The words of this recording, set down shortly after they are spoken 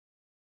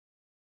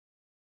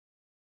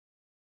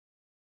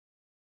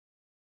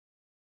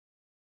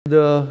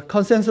The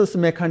consensus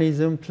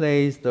mechanism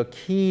plays the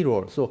key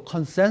role. So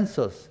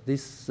consensus,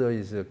 this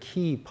is a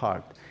key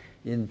part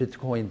in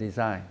Bitcoin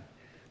design.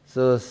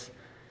 So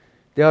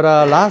there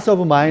are lots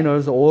of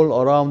miners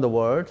all around the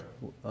world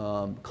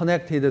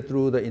connected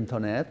through the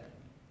internet.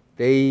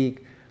 They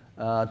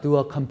do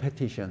a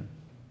competition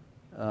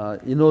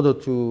in order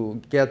to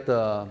get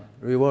the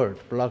reward,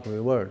 block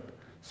reward.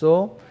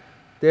 So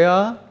they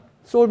are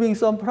solving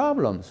some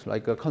problems,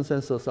 like a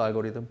consensus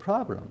algorithm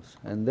problems.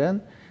 And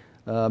then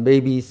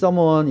maybe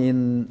someone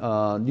in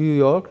New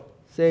York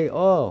say,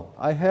 oh,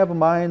 I have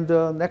mined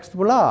the next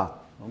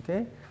block,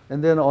 okay?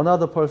 And then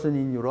another person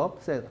in Europe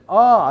says,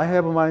 oh, I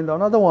have mined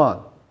another one,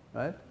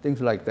 right?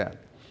 Things like that.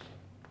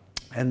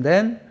 And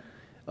then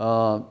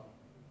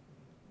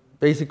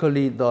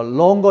basically the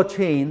longer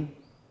chain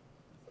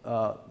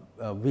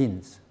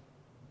wins,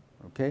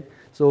 okay?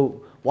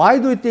 So why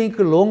do you think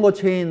longer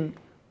chain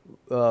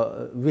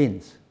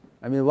wins?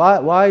 I mean,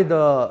 why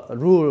the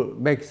rule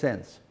makes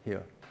sense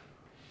here?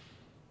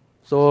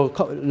 So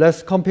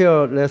let's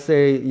compare, let's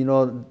say, you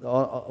know,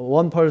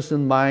 one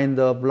person mined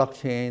the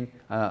blockchain,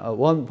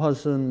 one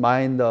person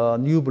mined a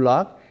new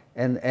block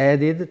and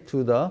added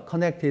to the,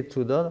 connected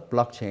to the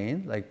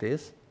blockchain like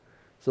this.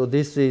 So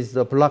this is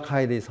the block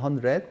height is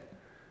 100.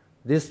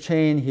 This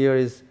chain here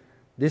is,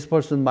 this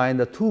person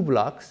mined 2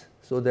 blocks.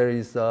 So there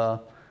is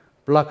a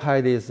block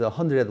height is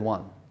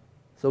 101.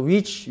 So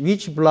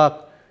which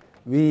block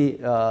we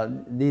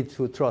need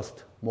to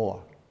trust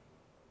more?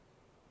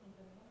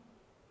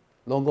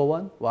 Longer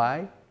one?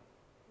 Why?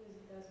 Because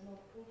it does more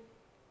proof.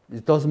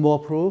 It does more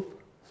proof.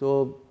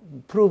 So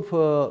proof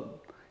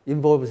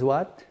involves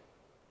what?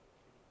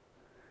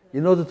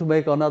 In order to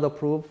make another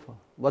proof,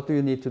 what do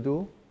you need to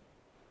do?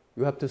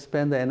 You have to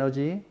spend the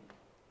energy,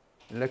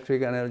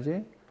 electric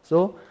energy.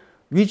 So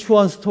which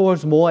one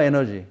stores more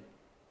energy?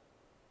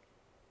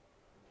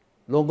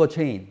 Longer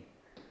chain.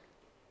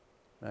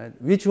 Right?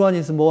 Which one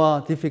is more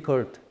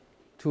difficult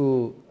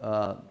to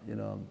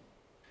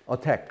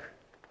attack?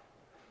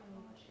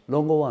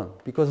 Longer one,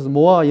 because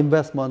more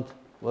investment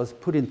was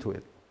put into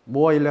it.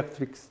 More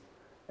electric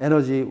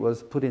energy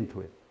was put into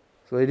it.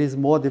 So it is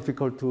more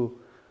difficult to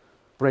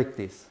break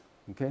this.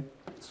 Okay?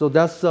 So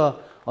that's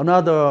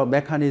another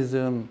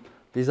mechanism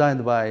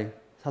designed by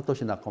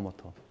Satoshi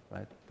Nakamoto.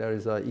 Right? There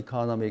is an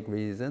economic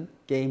reason,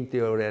 game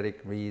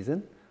theoretic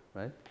reason,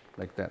 right?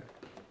 Like that.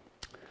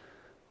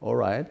 All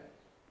right.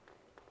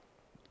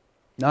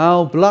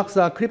 Now blocks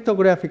are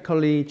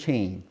cryptographically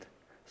chained.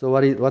 So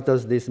what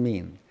does this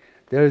mean?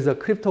 There is a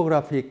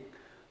cryptographic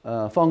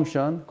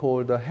function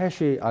called the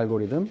hash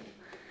algorithm.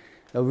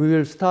 We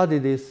will study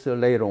this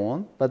later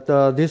on, but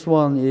this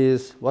one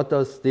is, what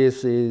does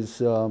this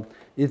is,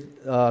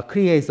 it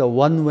creates a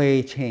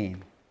one-way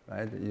chain,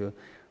 right?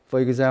 For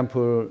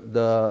example,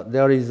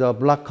 there is a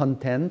block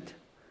content,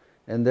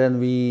 and then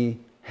we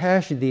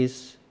hash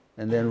this,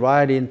 and then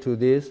write into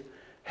this.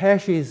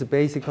 Hash is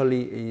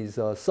basically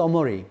a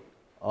summary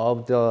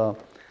of the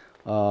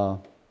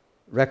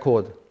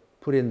record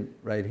put in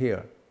right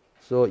here.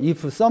 So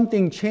if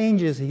something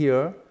changes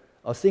here,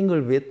 a single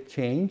bit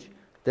change,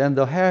 then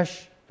the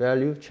hash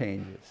value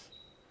changes.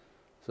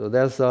 So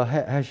that's a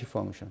hash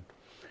function.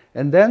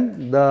 And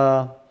then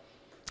the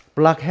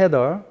block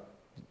header,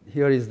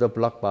 here is the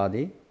block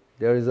body.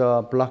 There is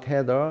a block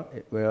header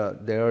where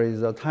there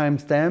is a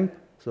timestamp.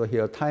 So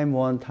here time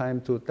 1, time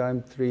 2,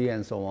 time 3,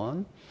 and so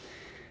on.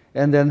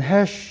 And then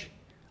hash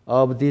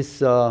of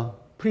this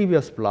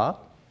previous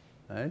block,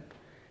 right?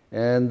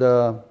 And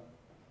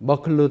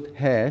Bucklet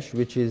hash,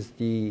 which is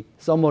the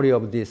summary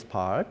of this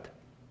part.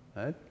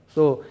 Right?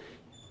 So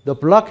the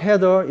block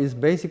header is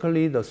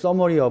basically the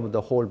summary of the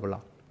whole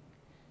block.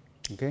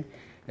 Okay?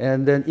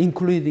 And then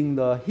including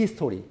the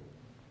history.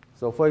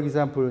 So for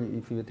example,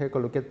 if you take a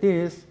look at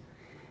this,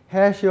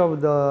 hash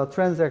of the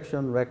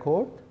transaction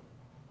record.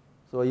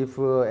 So if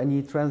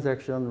any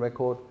transaction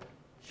record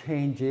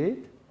changes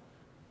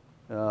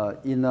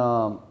in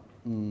a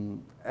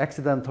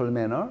accidental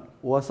manner,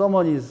 or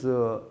someone is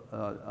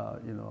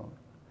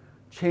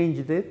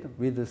changed it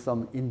with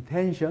some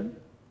intention,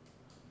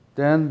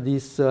 then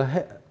this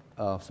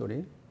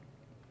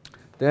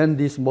then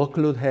this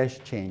Bucklet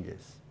hash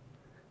changes,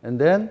 and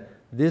then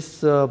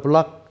this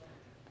block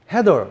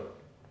header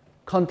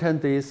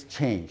content is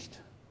changed,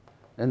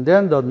 and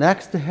then the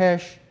next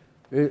hash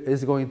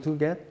is going to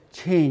get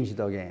changed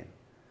again.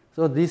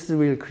 So this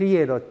will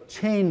create a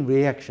chain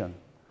reaction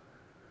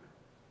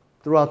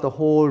throughout the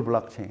whole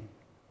blockchain.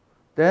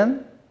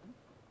 Then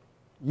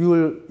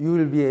you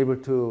will be able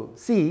to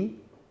see,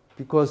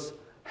 because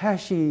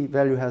hash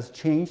value has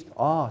changed,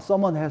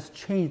 someone has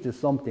changed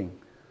something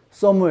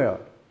somewhere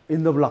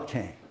in the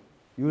blockchain.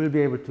 You will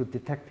be able to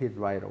detect it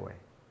right away.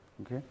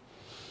 Okay?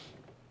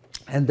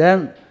 And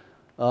then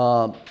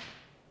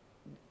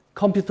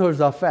computers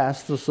are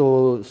fast,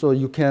 so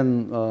you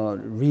can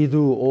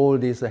redo all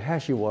this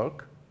hash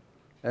work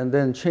and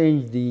then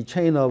change the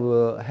chain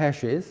of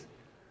hashes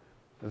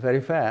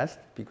very fast,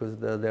 because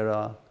there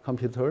are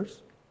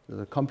computers.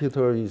 The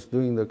computer is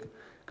doing the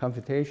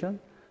computation.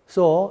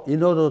 So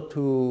in order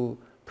to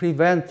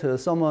prevent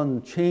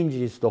someone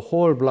changes the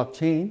whole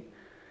blockchain,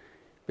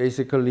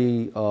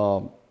 basically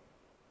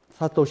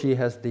Satoshi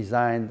has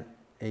designed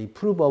a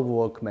proof of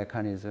work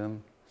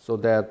mechanism so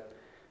that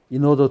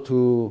in order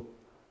to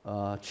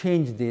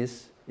change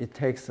this, it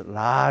takes a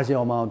large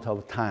amount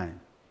of time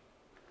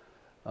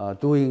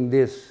doing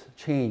this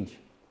change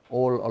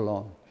all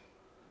alone.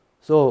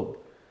 So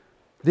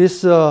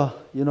this,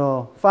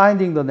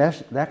 finding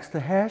the next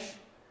hash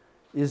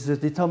is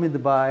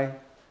determined by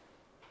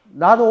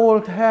not all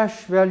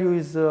hash value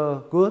is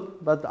good,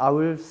 but I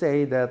will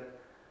say that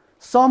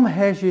some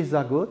hashes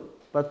are good,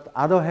 but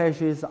other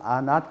hashes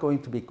are not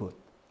going to be good.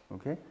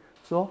 Okay,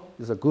 so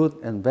there's a good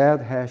and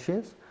bad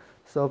hashes.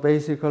 So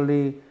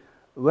basically,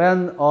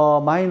 when a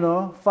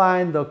miner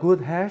finds a good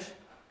hash,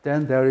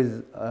 then there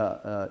is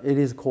it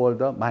is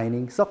called a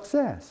mining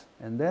success,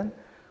 and then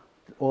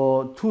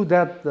to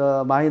that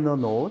miner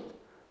node,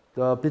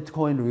 the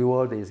Bitcoin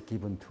reward is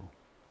given to.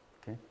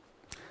 Okay,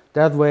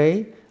 that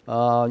way,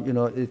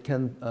 it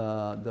can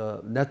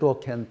the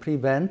network can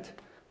prevent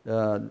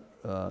the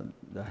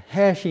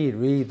hashy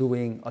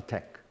redoing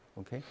attack.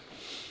 Okay,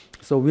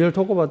 so we'll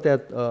talk about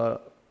that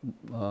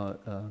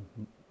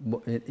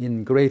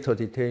in greater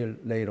detail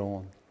later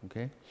on.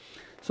 Okay,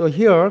 so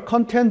here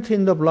content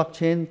in the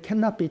blockchain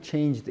cannot be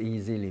changed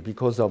easily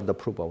because of the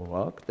proof of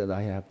work that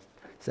I have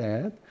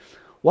said.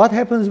 What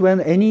happens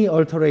when any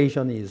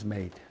alteration is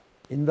made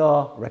in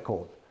the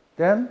record?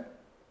 Then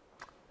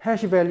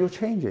hash value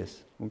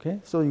changes. Okay,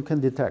 so you can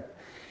detect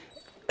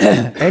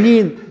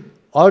any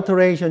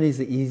alteration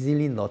is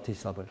easily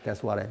noticeable.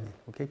 That's what I mean.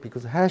 Okay,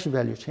 because hash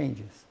value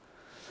changes,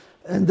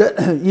 and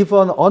if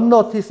an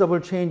unnoticeable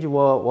change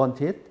were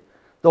wanted,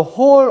 the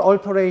whole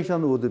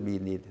alteration would be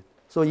needed.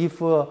 So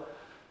if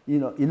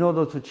in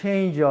order to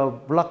change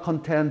block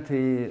content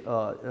in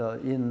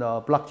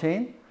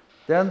blockchain,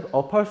 then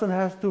a person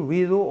has to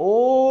redo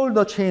all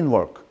the chain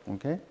work.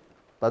 Okay,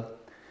 but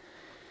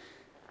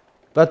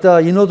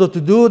in order to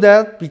do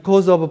that,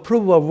 because of a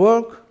proof of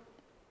work,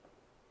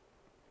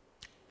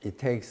 it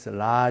takes a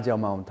large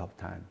amount of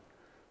time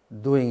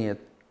doing it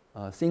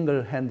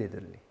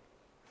single-handedly.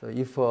 So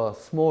if a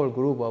small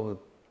group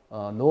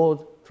of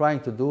nodes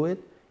trying to do it,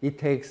 it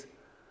takes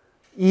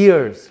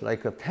years,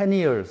 like 10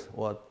 years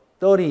or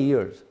 30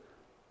 years.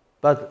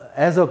 But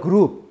as a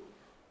group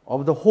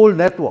of the whole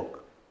network,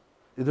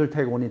 it will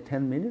take only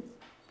 10 minutes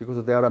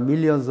because there are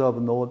millions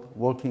of nodes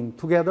working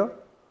together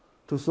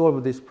to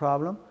solve this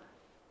problem.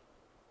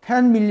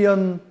 10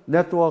 million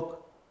network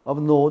of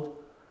nodes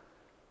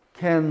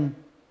can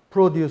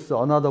produce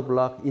another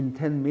block in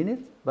 10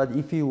 minutes. But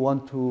if you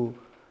want to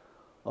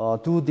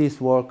do this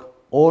work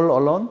all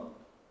alone,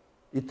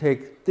 it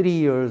takes 3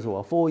 years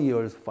or 4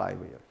 years, 5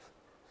 years.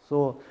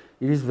 So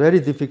it is very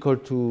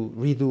difficult to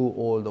redo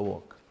all the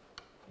work.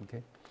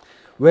 Okay?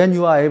 When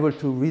you are able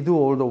to redo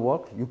all the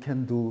work, you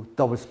can do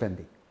double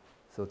spending.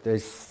 So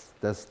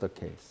that's the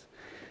case.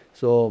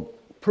 So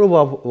proof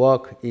of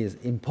work is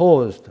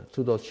imposed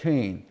to the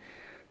chain.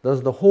 Thus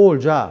the whole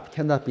job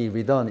cannot be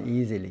redone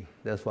easily.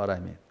 That's what I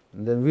mean.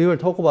 And then we will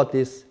talk about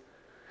this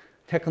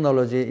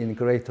technology in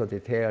greater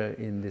detail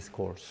in this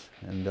course.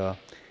 And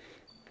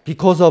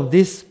because of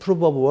this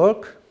proof of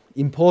work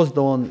imposed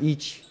on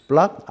each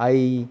block,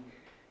 I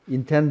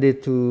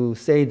intended to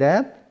say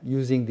that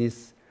using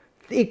this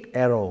thick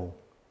arrow.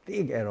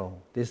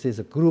 This is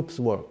a group's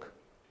work,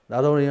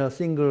 not only a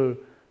single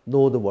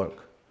node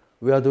work.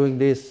 We are doing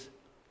this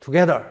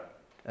together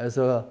as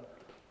a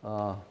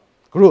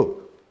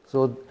group.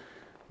 So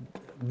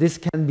this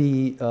can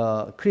be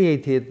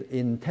created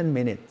in 10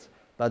 minutes.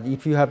 But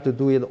if you have to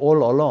do it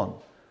all alone,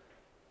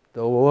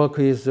 the work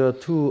is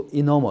too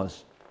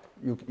enormous.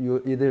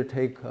 You either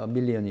take a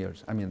million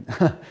years. I mean,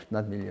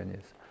 not million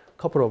years,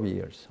 couple of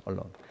years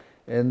alone.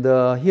 And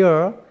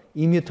here,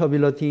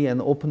 immutability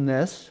and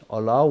openness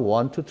allow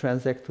one to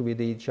transact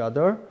with each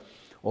other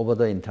over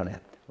the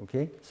internet.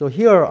 Okay. So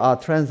here are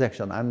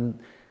transactions.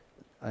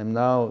 I'm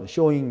now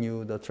showing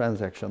you the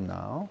transaction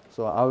now.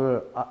 So I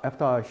will,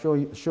 after I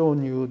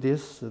shown you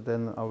this,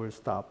 then I will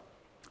stop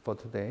for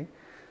today.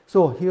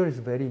 So here is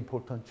a very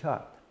important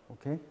chart.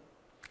 Okay.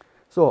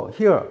 So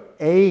here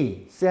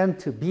A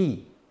sent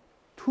B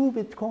 2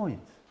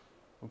 bitcoins.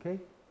 Okay.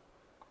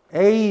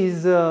 A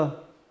is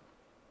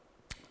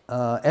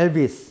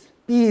Elvis.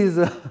 B is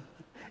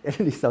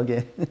Elvis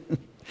again.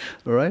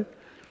 All right.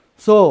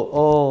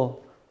 So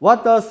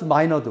what does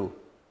miner do?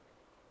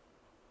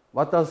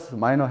 What does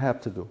miner have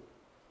to do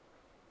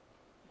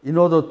in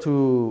order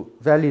to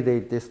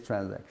validate this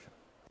transaction?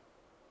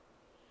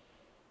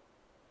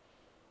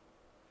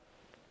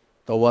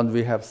 The one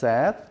we have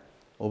said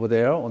over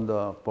there on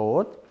the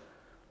board.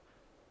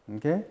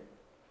 Okay.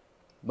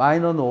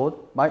 Miner node.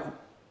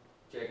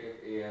 Check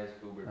if A has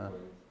 2 bitcoins.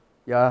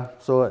 Yeah.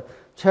 So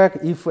check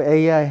if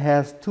AI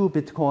has 2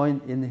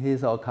 bitcoin in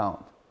his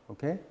account.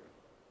 Okay.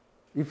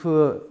 If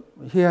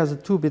he has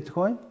 2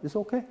 bitcoin, it's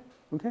okay.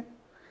 Okay.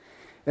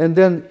 And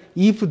then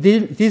if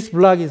this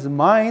block is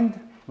mined,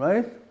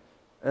 right,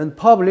 and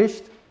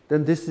published,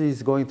 then this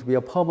is going to be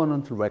a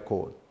permanent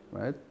record,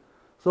 right?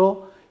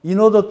 So in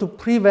order to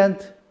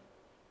prevent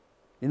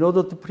In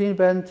order to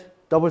prevent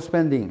double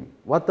spending,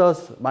 what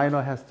does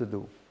miner has to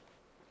do?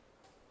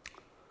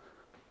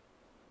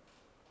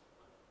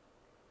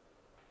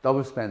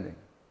 Double spending.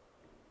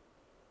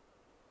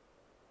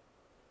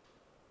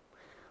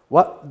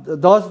 What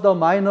does the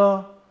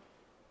miner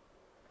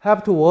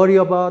have to worry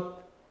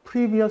about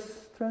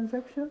previous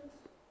transactions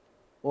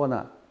or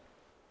not,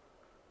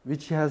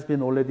 which has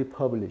been already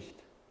published?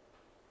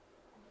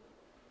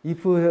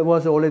 If it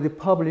was already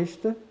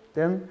published,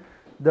 then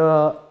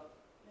the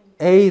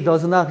A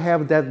does not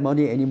have that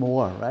money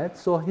anymore, right?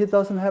 So he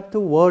doesn't have to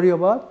worry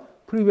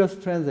about previous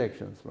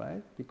transactions,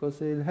 right?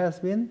 Because it has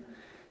been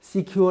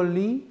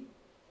securely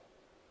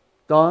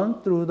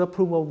done through the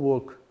proof of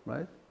work,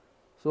 right?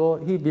 So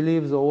he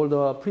believes all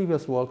the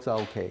previous works are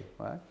okay,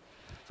 right?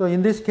 So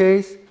in this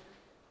case,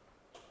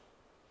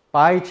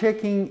 by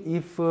checking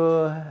if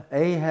A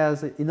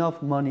has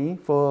enough money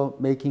for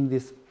making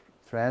this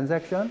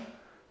transaction,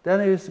 then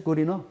it is good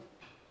enough.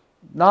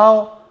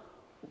 Now,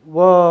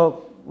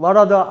 well, what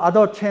are the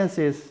other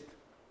chances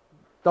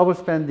double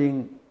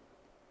spending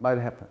might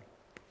happen?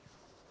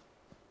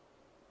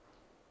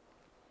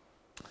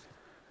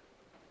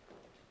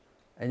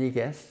 Any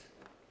guess?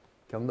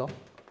 Heung-No?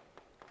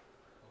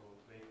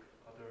 Make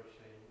other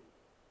chain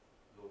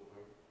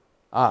local.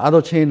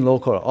 Other chain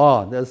local.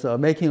 Oh, there's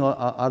making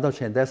other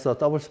chain. That's a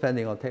double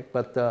spending attack,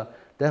 but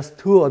that's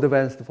too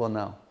advanced for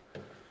now.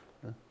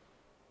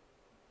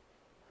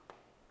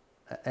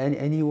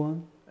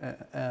 Anyone?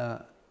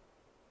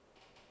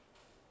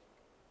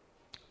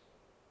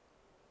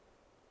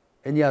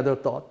 Any other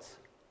thoughts?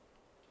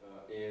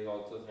 A is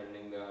also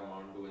sending the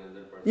amount to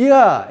another person.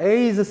 Yeah,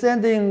 A is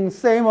sending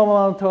same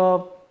amount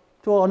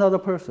to another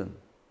person.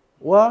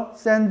 Or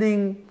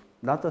sending,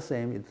 not the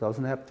same, it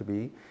doesn't have to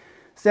be.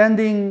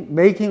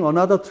 Making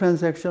another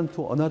transaction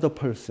to another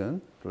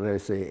person.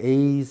 Let's say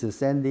A is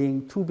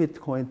sending 2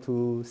 Bitcoin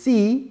to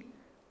C,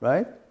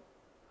 right?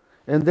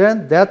 And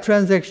then that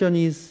transaction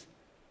is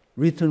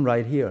written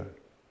right here,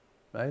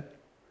 right?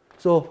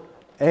 So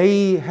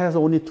A has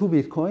only 2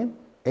 Bitcoin.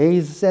 A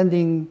is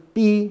sending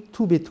B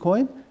 2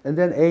 Bitcoin, and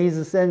then A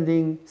is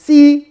sending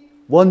C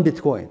 1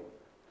 Bitcoin.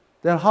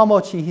 Then how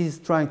much he's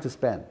trying to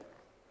spend?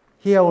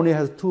 He only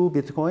has 2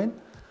 Bitcoin,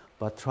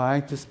 but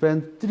trying to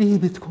spend 3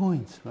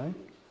 Bitcoins, right?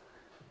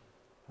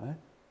 Right?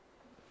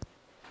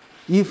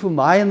 If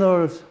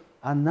miners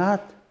are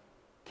not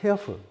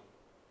careful,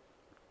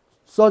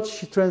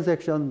 such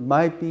transaction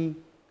might be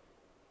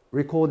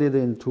recorded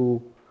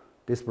into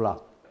this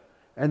block.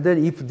 And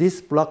then if this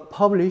block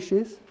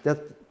publishes,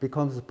 that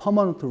becomes a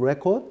permanent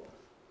record,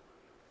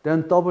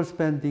 then double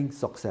spending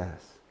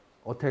success.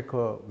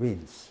 Attacker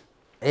wins.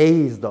 A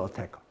is the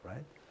attacker,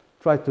 right?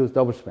 Try to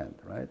double spend,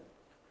 right?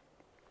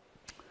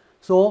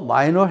 So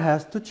miner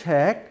has to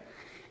check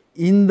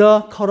in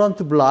the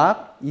current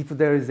block if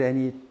there is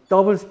any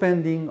double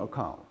spending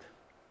account.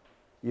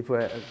 If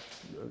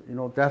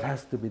that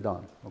has to be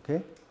done,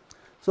 okay?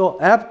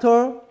 So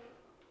after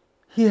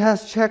he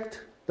has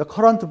checked the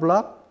current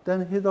block,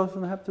 then he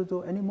doesn't have to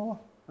do any more,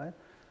 right?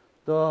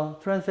 The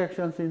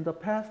transactions in the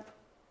past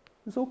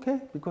is okay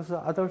because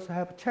others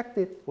have checked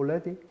it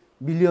already.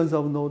 Millions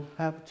of nodes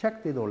have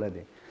checked it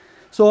already.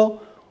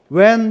 So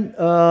when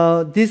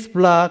this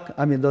block,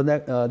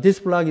 this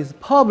block is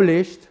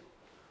published,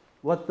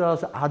 what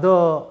does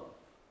other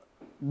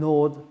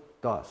node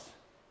does?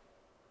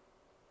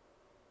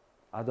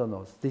 Other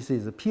nodes. This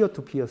is a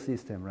peer-to-peer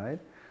system, right?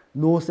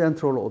 No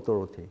central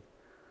authority.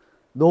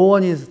 No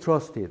one is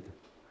trusted.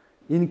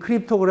 In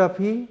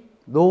cryptography,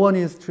 no one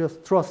is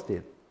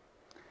trusted.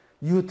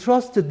 You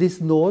trust this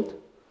node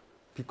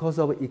because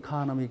of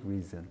economic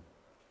reason,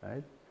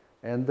 right?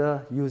 And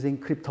using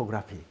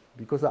cryptography.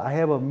 Because I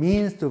have a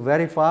means to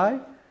verify,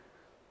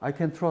 I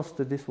can trust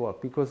this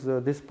work. Because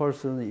this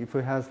person, if he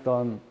has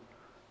done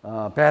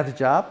a bad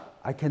job,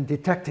 I can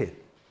detect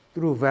it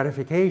through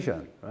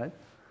verification, right?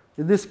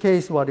 In this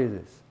case, what it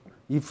is?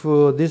 If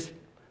this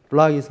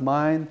block is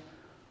mine,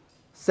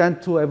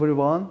 sent to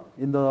everyone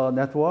in the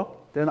network,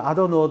 then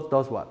other node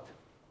does what?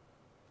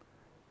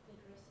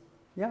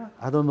 Yeah,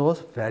 other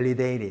nodes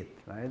validate it,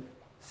 right?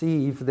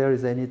 See if there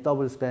is any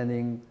double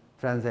spending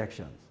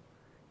transactions.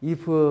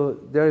 If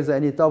there is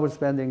any double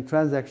spending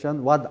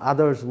transaction, what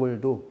others will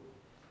do?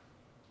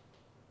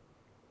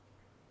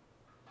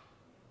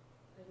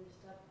 They will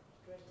start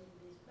trusting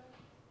this block.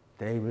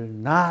 They will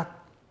not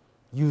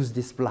use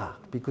this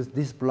block because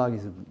this block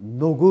is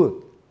no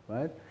good,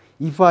 right?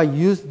 If I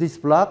use this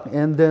block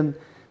and then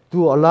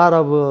do a lot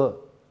of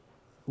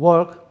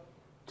work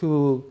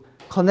to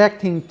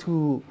connecting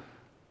to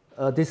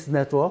this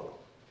network,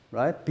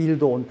 right?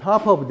 Build on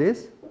top of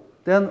this,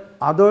 then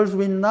others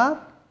will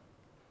not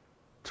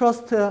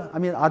trust,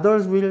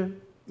 others will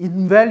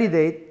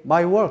invalidate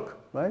my work,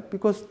 right?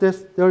 Because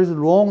there is a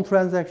wrong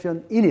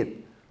transaction in it.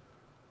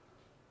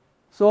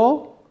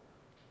 So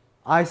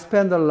I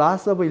spend a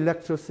lot of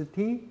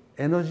electricity,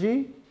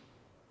 energy,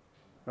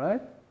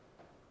 right?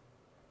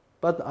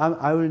 But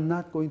I will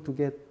not going to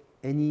get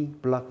any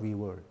block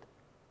reward,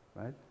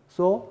 right?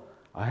 So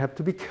I have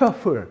to be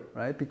careful,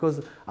 right?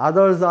 Because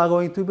others are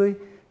going to be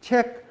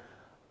check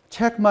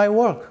check my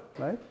work,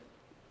 right?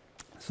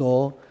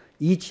 So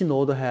each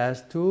node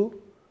has to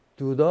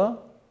do the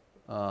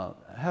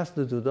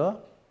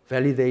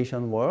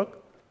validation work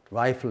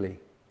rightfully,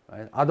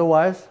 right?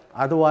 Otherwise,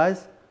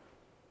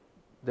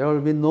 there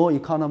will be no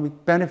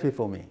economic benefit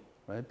for me,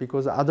 right?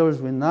 Because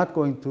others will not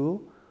going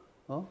to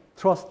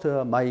trust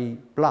my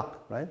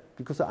block, right?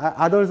 Because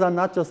others are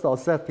not just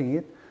accepting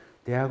it,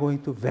 they are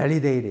going to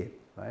validate it,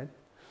 right?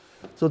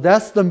 So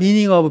that's the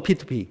meaning of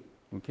P2P,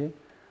 okay?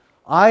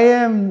 I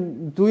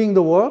am doing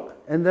the work,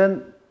 and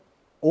then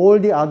all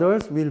the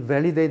others will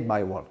validate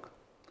my work.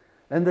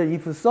 And then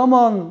if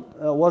someone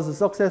was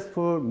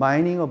successful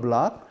mining a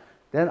block,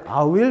 then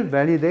I will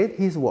validate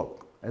his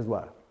work as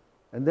well.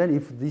 And then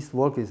if this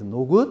work is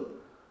no good,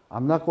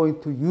 I'm not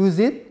going to use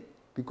it,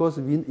 because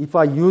if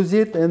I use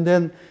it and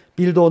then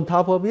build on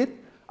top of it,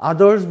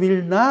 others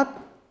will not.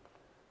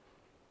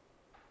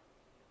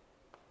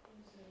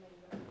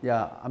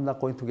 Yeah, I'm not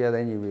going to get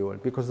any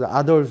reward because the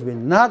others will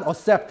not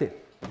accept it.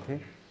 Okay,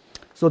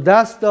 so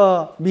that's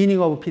the meaning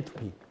of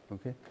P2P.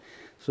 Okay,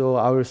 so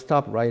I will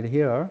stop right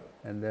here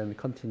and then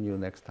continue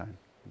next time.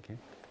 Okay,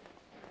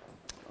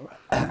 all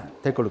right.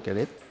 Take a look at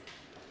it.